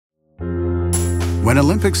When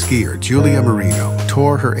Olympic skier Julia Marino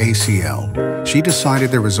tore her ACL, she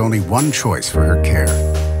decided there was only one choice for her care: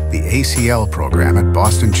 the ACL program at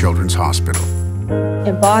Boston Children's Hospital.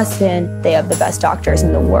 In Boston, they have the best doctors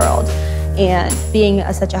in the world. And being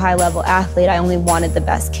such a high-level athlete, I only wanted the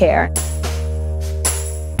best care.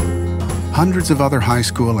 Hundreds of other high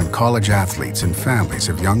school and college athletes and families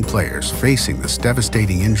of young players facing this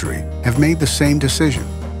devastating injury have made the same decision.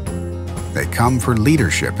 They come for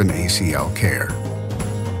leadership in ACL care.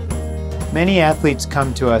 Many athletes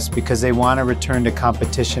come to us because they want to return to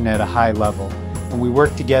competition at a high level, and we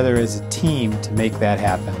work together as a team to make that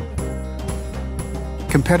happen.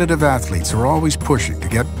 Competitive athletes are always pushing to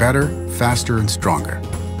get better, faster, and stronger.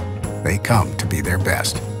 They come to be their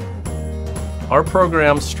best. Our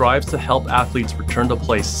program strives to help athletes return to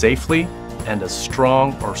play safely and as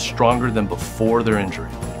strong or stronger than before their injury.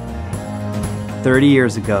 30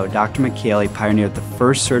 years ago, Dr. McKaylee pioneered the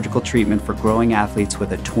first surgical treatment for growing athletes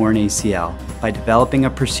with a torn ACL by developing a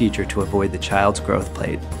procedure to avoid the child's growth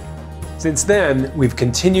plate. Since then, we've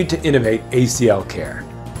continued to innovate ACL care.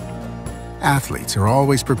 Athletes are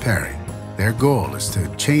always preparing. Their goal is to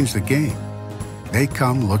change the game. They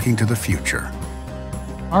come looking to the future.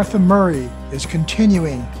 Martha Murray is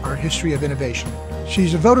continuing our history of innovation.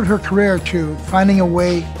 She's devoted her career to finding a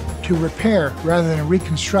way to repair rather than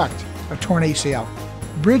reconstruct a torn ACL.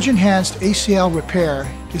 Bridge-enhanced ACL repair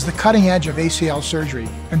is the cutting edge of ACL surgery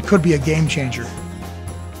and could be a game changer.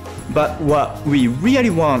 But what we really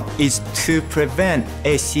want is to prevent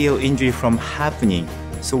ACL injury from happening.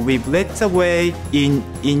 So we've led the way in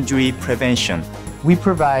injury prevention. We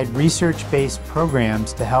provide research-based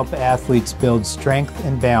programs to help athletes build strength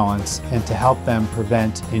and balance and to help them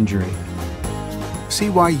prevent injury. See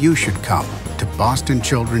why you should come to Boston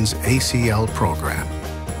Children's ACL program.